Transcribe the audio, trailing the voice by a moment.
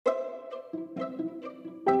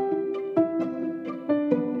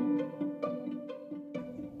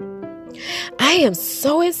I am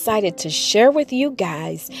so excited to share with you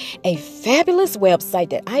guys a fabulous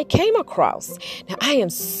website that I came across. Now, I am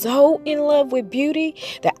so in love with beauty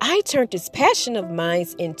that I turned this passion of mine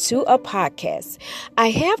into a podcast.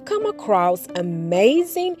 I have come across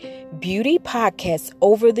amazing beauty podcasts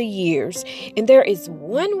over the years, and there is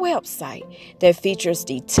one website that features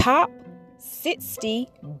the top 60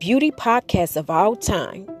 beauty podcasts of all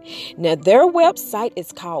time. Now, their website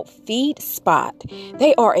is called FeedSpot.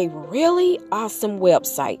 They are a really awesome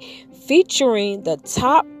website featuring the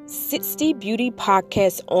top 60 beauty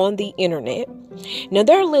podcasts on the internet. Now,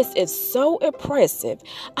 their list is so impressive.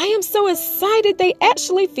 I am so excited they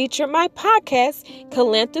actually featured my podcast,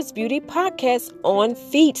 Calanthus Beauty Podcast, on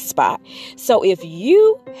FeedSpot. So if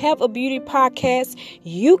you have a beauty podcast,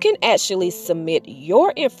 you can actually submit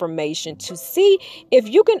your information to see if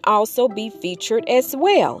you can also be featured as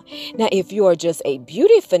well. Now, if you're just a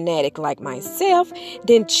beauty fanatic like myself,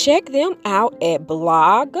 then check them out at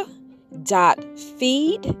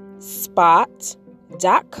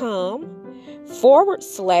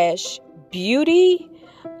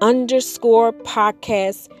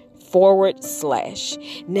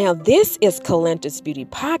Now, this is Calanthus Beauty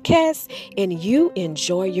Podcast, and you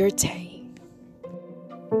enjoy your day.